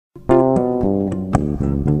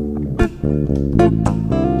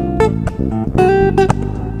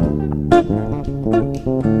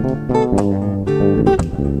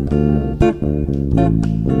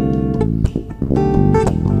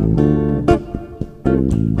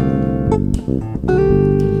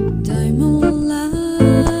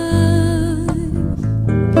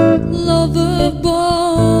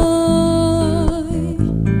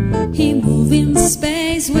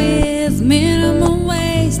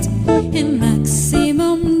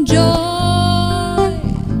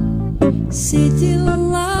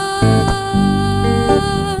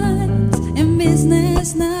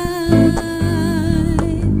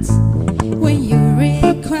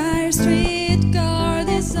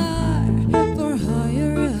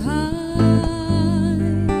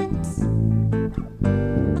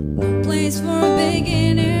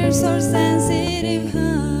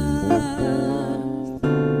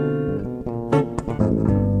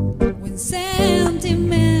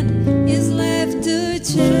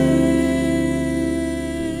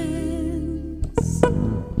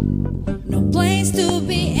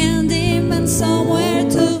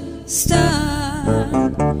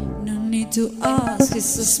need to ask,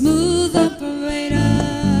 he's a smooth operator.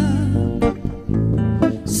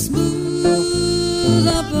 Smooth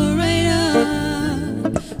operator.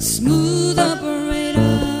 Smooth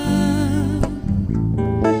operator.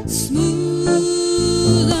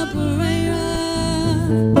 Smooth operator.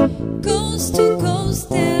 Coast to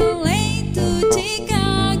coast, LA to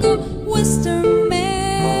Chicago, Western Mail.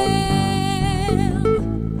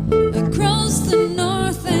 Across the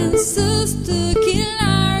north and south to Key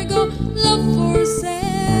Largo, love for sale.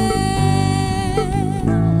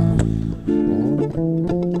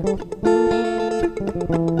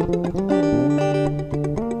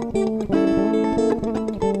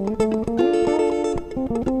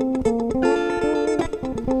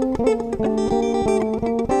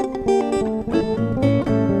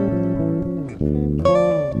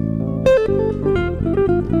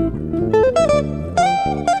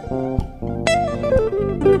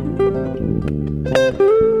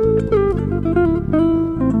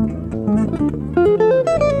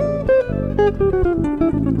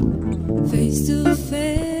 Face to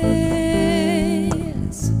face,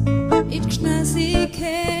 each nazi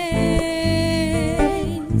case,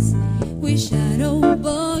 we shadow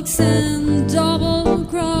box and double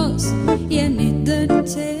cross, you need the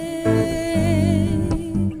taste.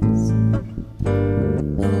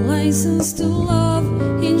 A license to love,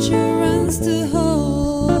 insurance to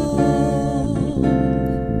hold.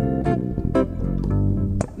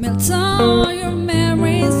 Melt all your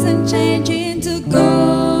memories and change into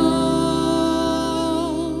gold.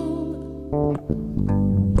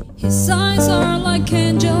 His eyes are like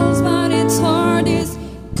angels, but its heart is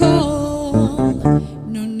cold.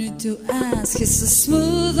 No need to ask, he's a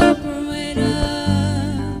smooth operator.